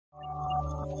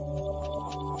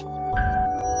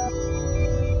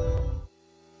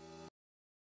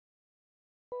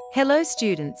Hello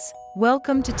students,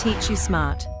 welcome to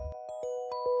TeachusMart.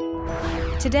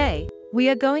 Today, we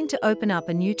are going to open up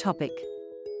a new topic.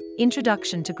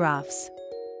 Introduction to graphs.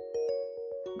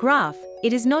 Graph,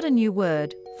 it is not a new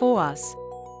word for us.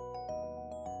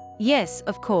 Yes,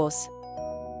 of course.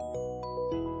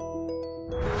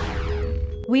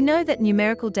 We know that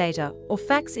numerical data or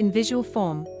facts in visual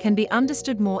form can be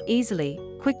understood more easily,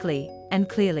 quickly, and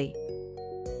clearly.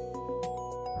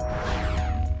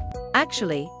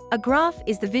 Actually, a graph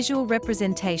is the visual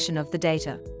representation of the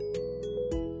data.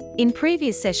 In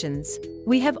previous sessions,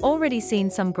 we have already seen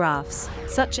some graphs,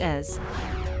 such as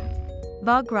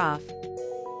bar graph,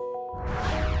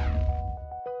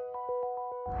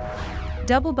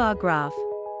 double bar graph,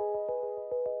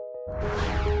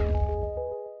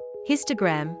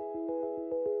 histogram,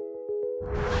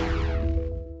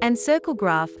 and circle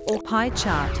graph or pie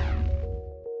chart.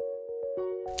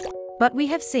 But we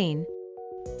have seen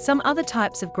some other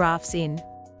types of graphs in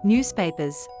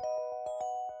newspapers,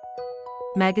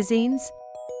 magazines,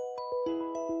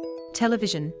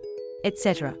 television,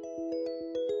 etc.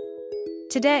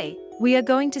 Today, we are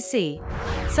going to see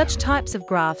such types of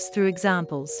graphs through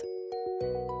examples.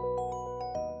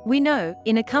 We know,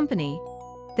 in a company,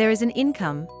 there is an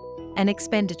income and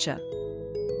expenditure.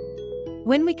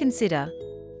 When we consider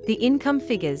the income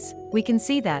figures, we can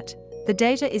see that the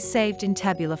data is saved in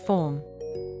tabular form.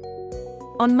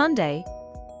 On Monday,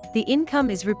 the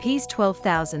income is Rs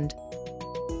 12,000.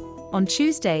 On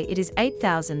Tuesday it is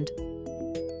 8,000.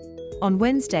 On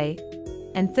Wednesday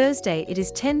and Thursday it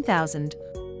is 10,000.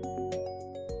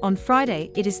 On Friday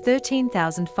it is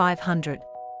 13,500.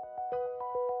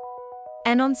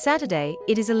 And on Saturday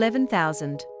it is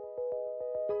 11,000.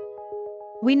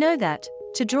 We know that,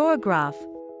 to draw a graph,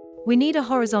 we need a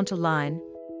horizontal line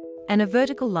and a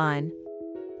vertical line,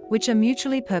 which are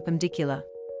mutually perpendicular.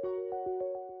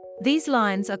 These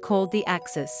lines are called the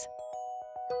axis.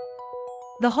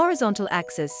 The horizontal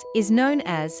axis is known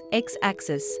as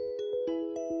x-axis,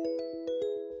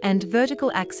 and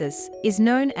vertical axis is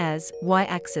known as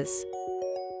y-axis.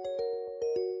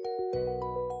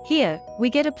 Here,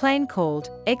 we get a plane called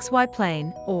xy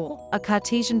plane or a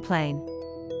Cartesian plane.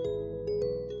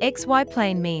 XY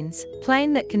plane means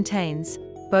plane that contains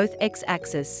both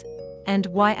x-axis and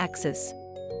y-axis.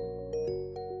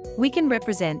 We can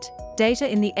represent data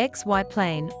in the xy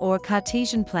plane or a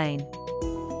Cartesian plane.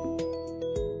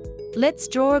 Let's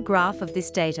draw a graph of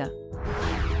this data.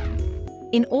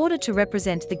 In order to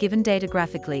represent the given data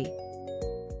graphically,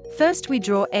 first we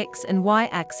draw x and y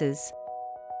axes.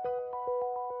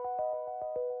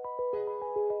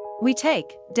 We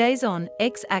take days on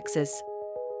x-axis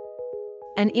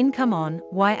and income on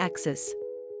y-axis.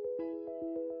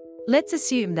 Let's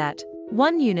assume that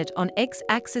 1 unit on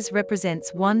x-axis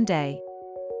represents 1 day.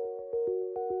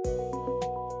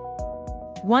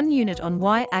 1 unit on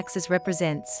y-axis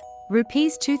represents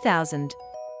Rs 2,000,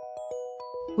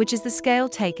 which is the scale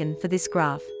taken for this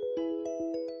graph.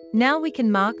 Now we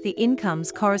can mark the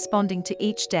incomes corresponding to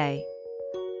each day.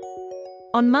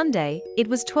 On Monday, it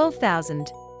was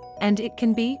 12,000, and it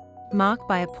can be marked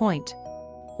by a point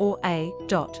or a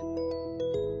dot.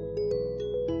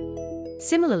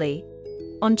 Similarly,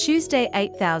 on Tuesday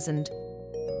 8,000,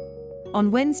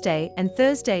 on Wednesday and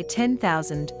Thursday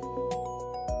 10,000,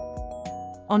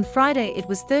 on Friday it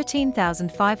was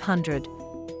 13,500,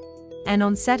 and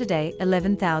on Saturday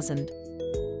 11,000.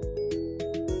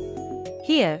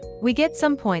 Here, we get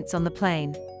some points on the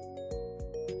plane.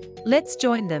 Let's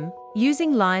join them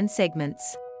using line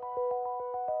segments.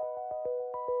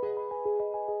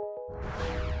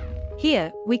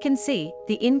 Here, we can see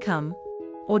the income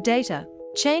or data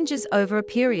changes over a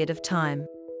period of time.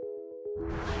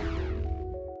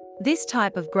 This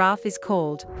type of graph is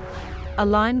called a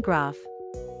line graph.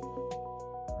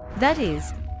 That is,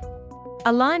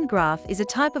 a line graph is a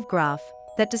type of graph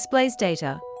that displays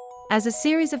data as a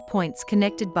series of points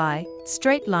connected by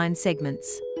straight line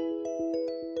segments.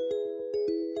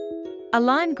 A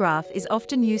line graph is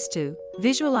often used to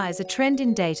visualize a trend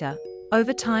in data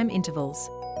over time intervals.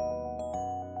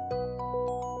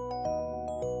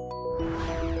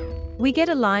 We get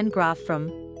a line graph from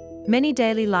many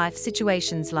daily life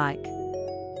situations like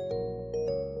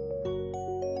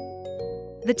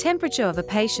the temperature of a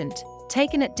patient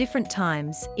taken at different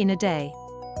times in a day,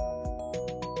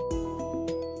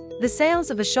 the sales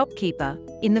of a shopkeeper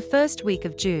in the first week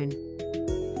of June,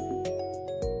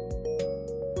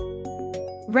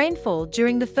 rainfall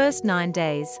during the first 9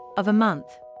 days of a month,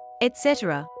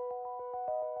 etc.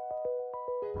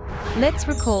 Let's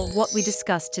recall what we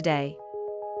discussed today.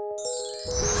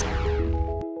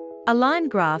 A line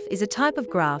graph is a type of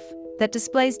graph that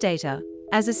displays data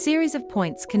as a series of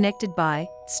points connected by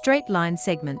straight line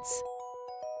segments.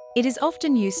 It is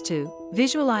often used to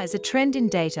visualize a trend in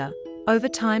data over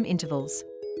time intervals.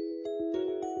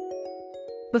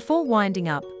 Before winding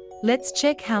up, let's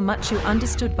check how much you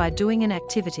understood by doing an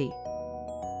activity.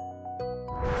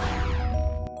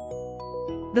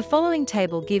 The following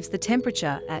table gives the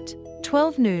temperature at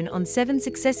 12 noon on 7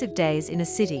 successive days in a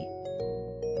city.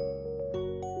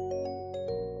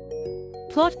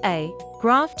 Plot a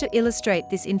graph to illustrate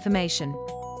this information.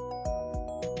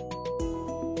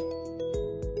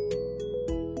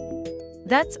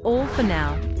 That's all for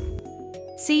now.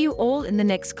 See you all in the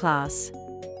next class.